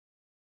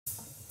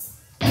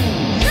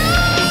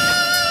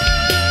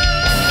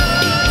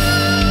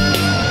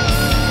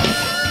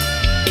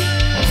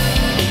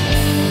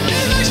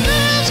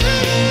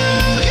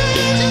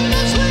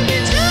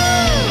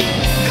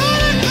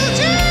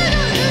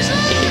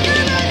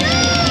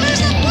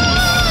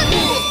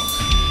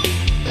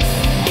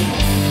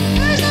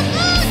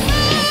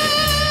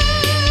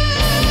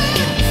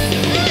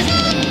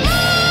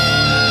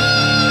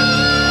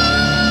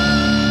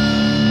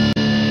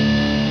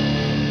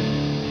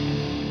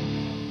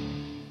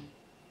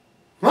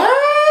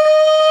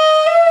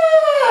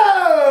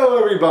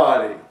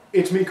everybody!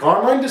 It's me,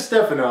 Carmine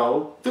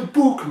DeStefano, the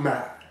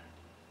Bookman.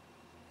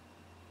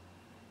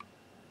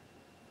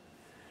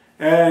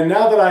 And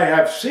now that I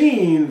have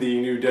seen the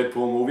new Deadpool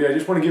movie, I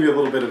just want to give you a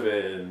little bit of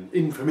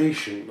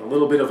information, a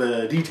little bit of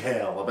a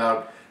detail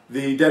about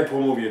the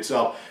Deadpool movie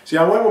itself. See,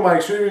 I went with my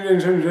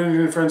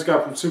extremely friend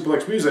Scott from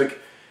Superplex Music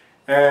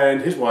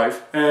and his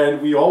wife,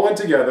 and we all went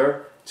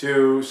together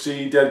to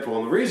see Deadpool.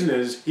 And the reason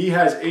is, he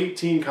has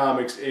 18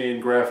 comics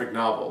in graphic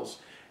novels.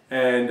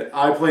 And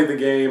I played the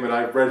game, and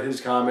I've read his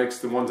comics,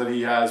 the ones that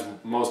he has,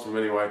 most of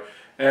them anyway,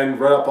 and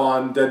read up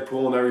on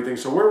Deadpool and everything.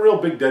 So we're real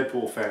big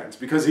Deadpool fans,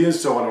 because he is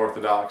so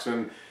unorthodox,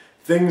 and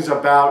things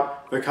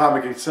about the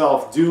comic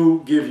itself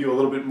do give you a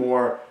little bit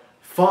more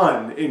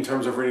fun in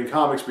terms of reading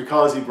comics,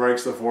 because he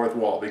breaks the fourth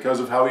wall, because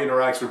of how he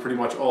interacts with pretty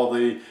much all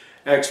the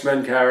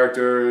X-Men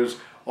characters,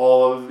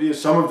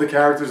 some of the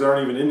characters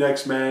aren't even in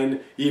X-Men,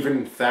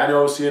 even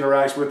Thanos he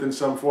interacts with in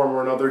some form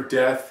or another,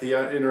 Death he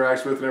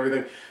interacts with and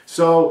everything.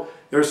 So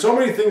there's so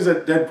many things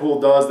that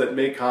Deadpool does that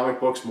make comic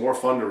books more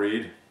fun to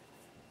read.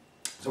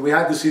 So we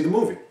had to see the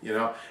movie, you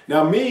know.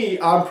 Now me,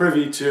 I'm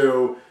privy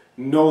to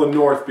Nolan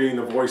North being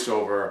the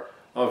voiceover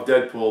of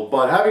Deadpool,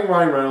 but having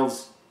Ryan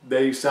Reynolds,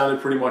 they sounded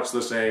pretty much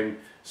the same.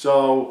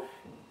 So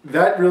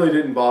that really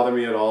didn't bother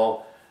me at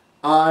all.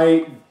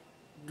 I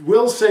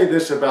will say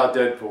this about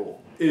Deadpool.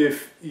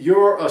 If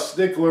you're a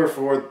stickler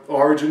for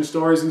origin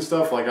stories and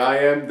stuff like I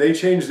am, they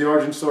changed the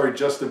origin story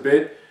just a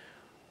bit.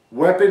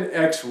 Weapon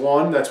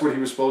X1, that's what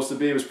he was supposed to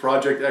be. It was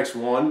Project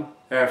X1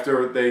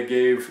 after they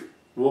gave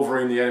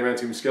Wolverine the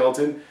adamantium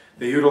skeleton.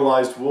 They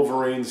utilized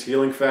Wolverine's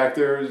healing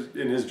factors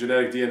in his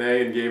genetic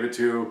DNA and gave it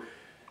to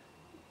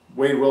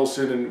Wade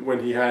Wilson, and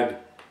when he had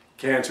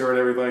cancer and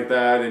everything like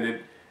that. And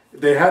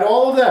they had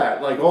all of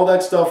that, like all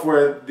that stuff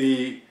where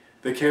the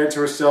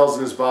cancerous cells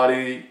in his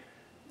body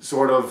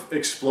sort of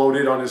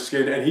exploded on his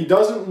skin, and he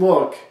doesn't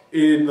look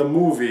in the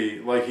movie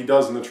like he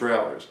does in the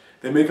trailers.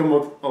 They make him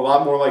look a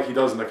lot more like he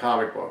does in the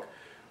comic book,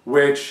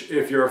 which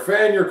if you're a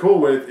fan you're cool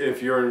with.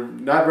 If you're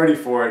not ready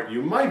for it,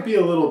 you might be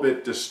a little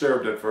bit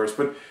disturbed at first,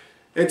 but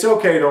it's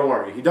okay, don't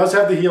worry. He does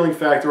have the healing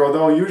factor,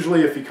 although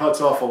usually if he cuts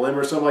off a limb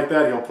or something like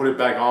that, he'll put it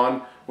back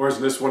on, whereas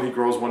in this one he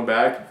grows one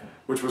back,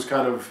 which was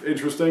kind of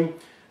interesting.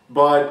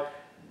 But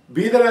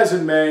be that as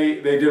it may,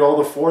 they did all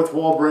the fourth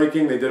wall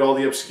breaking, they did all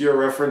the obscure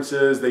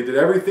references, they did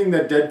everything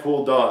that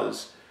Deadpool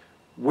does,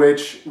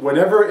 which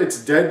whenever it's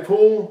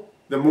Deadpool,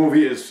 the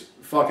movie is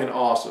fucking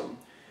awesome.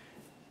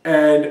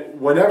 And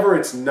whenever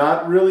it's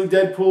not really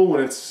Deadpool,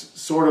 when it's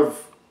sort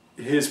of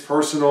his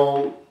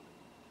personal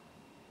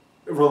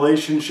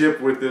relationship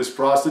with this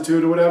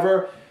prostitute or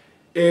whatever,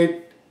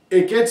 it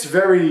gets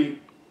very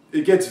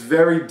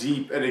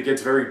deep and it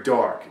gets very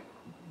dark.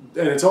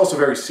 And it's also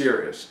very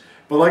serious.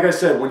 But like I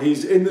said, when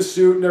he's in the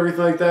suit and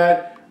everything like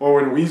that, or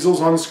when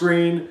Weasel's on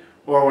screen,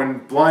 or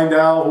when Blind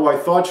Owl, who I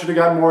thought should have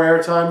gotten more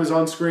airtime, is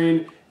on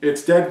screen,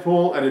 it's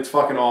Deadpool and it's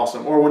fucking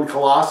awesome. Or when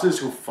Colossus,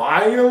 who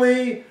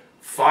finally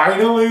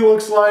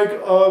looks like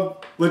a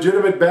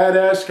legitimate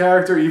badass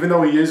character, even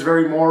though he is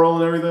very moral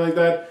and everything like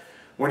that,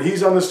 when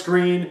he's on the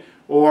screen,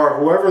 or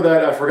whoever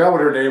that, I forgot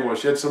what her name was,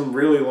 she had some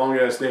really long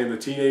ass name, the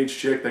teenage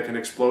chick that can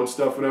explode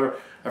stuff, whatever,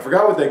 I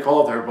forgot what they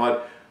called her,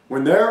 but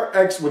when the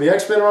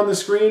X-Men are on the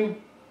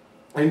screen,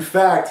 in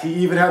fact, he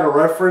even had a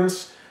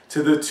reference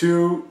to the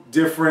two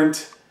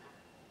different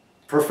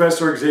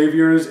Professor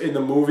Xaviers in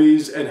the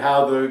movies and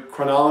how the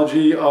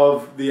chronology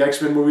of the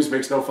X-Men movies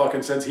makes no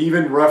fucking sense. He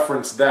even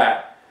referenced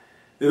that.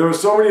 There were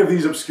so many of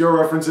these obscure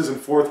references and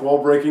fourth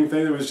wall breaking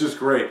things. It was just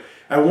great.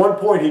 At one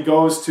point, he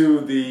goes to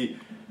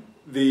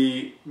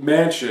the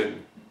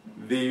mansion,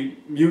 the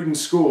mutant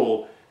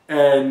school,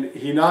 and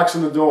he knocks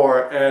on the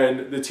door,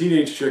 and the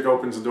teenage chick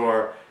opens the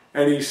door,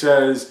 and he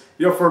says,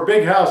 you know, for a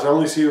big house, I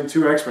only see them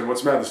 2 X-Men.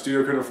 What's the matter? The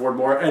studio couldn't afford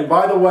more. And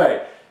by the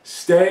way,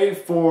 stay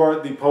for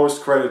the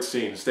post-credits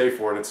scene. Stay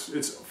for it.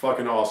 It's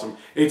fucking awesome.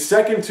 It's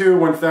second to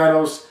when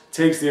Thanos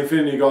takes the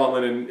Infinity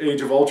Gauntlet in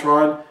Age of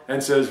Ultron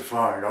and says,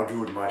 fine, I'll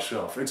do it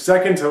myself. It's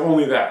second to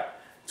only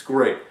that. It's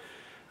great.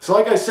 So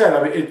like I said,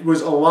 I mean, it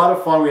was a lot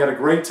of fun. We had a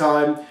great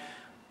time.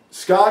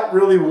 Scott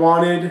really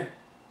wanted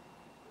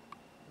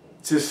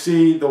to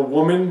see the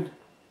woman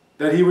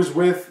that he was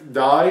with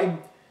die,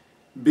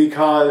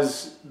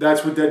 because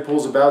that's what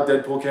Deadpool's about.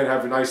 Deadpool can't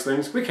have nice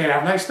things. We can't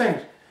have nice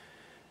things.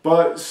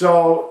 But,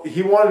 so,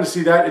 he wanted to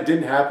see that. It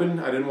didn't happen.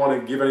 I didn't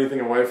want to give anything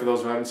away for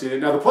those who haven't seen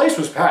it. Now, the place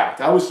was packed.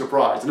 I was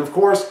surprised. And, of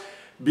course,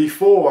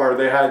 before,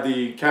 they had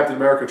the Captain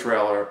America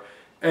trailer,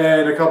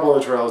 and a couple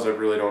other trailers that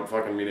really don't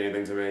fucking mean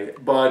anything to me.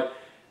 But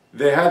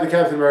they had the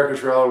Captain America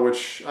trailer,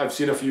 which I've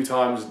seen a few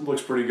times. It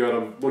looks pretty good.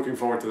 I'm looking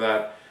forward to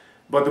that.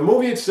 But the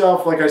movie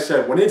itself, like I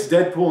said, when it's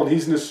Deadpool and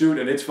he's in a suit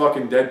and it's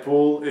fucking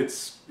Deadpool,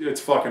 it's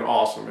fucking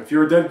awesome. If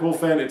you're a Deadpool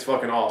fan, it's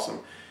fucking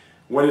awesome.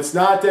 When it's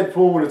not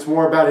Deadpool, when it's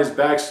more about his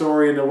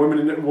backstory and the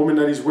woman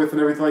that he's with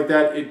and everything like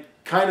that, it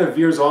kind of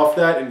veers off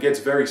that and gets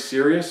very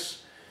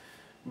serious.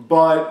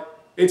 But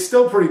it's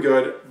still pretty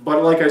good.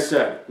 But like I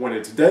said, when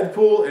it's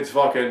Deadpool, it's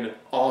fucking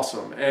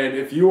awesome. And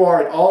if you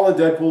are at all a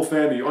Deadpool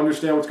fan, you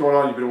understand what's going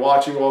on, you've been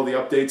watching all the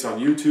updates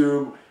on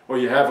YouTube, or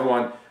you have them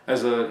on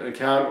as an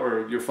account,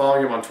 or you're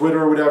following him on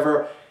Twitter or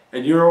whatever,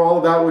 and you're all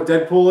about what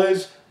Deadpool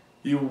is,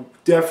 you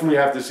definitely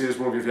have to see this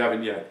movie if you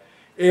haven't yet.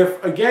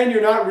 If, again,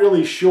 you're not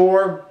really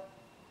sure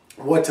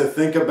what to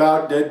think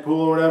about Deadpool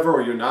or whatever,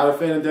 or you're not a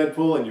fan of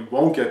Deadpool and you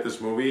won't get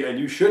this movie and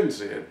you shouldn't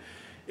see it,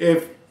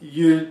 if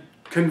you're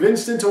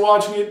convinced into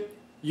watching it,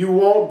 you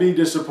won't be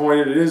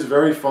disappointed. It is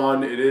very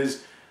fun. It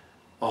is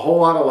a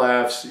whole lot of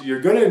laughs.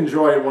 You're going to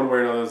enjoy it one way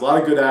or another. There's a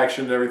lot of good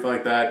action and everything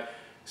like that.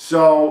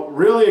 So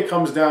really it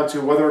comes down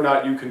to whether or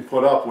not you can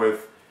put up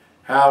with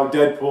how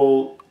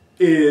Deadpool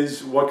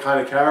is, what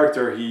kind of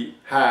character he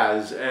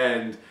has,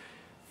 and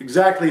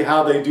exactly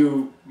how they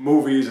do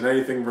movies and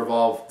anything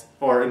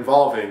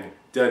involving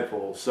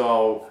Deadpool.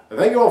 So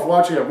thank you all for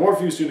watching. I have more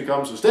for you soon to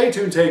come. So stay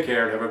tuned, take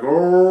care, and have a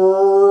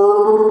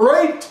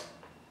great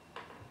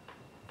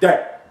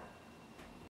day.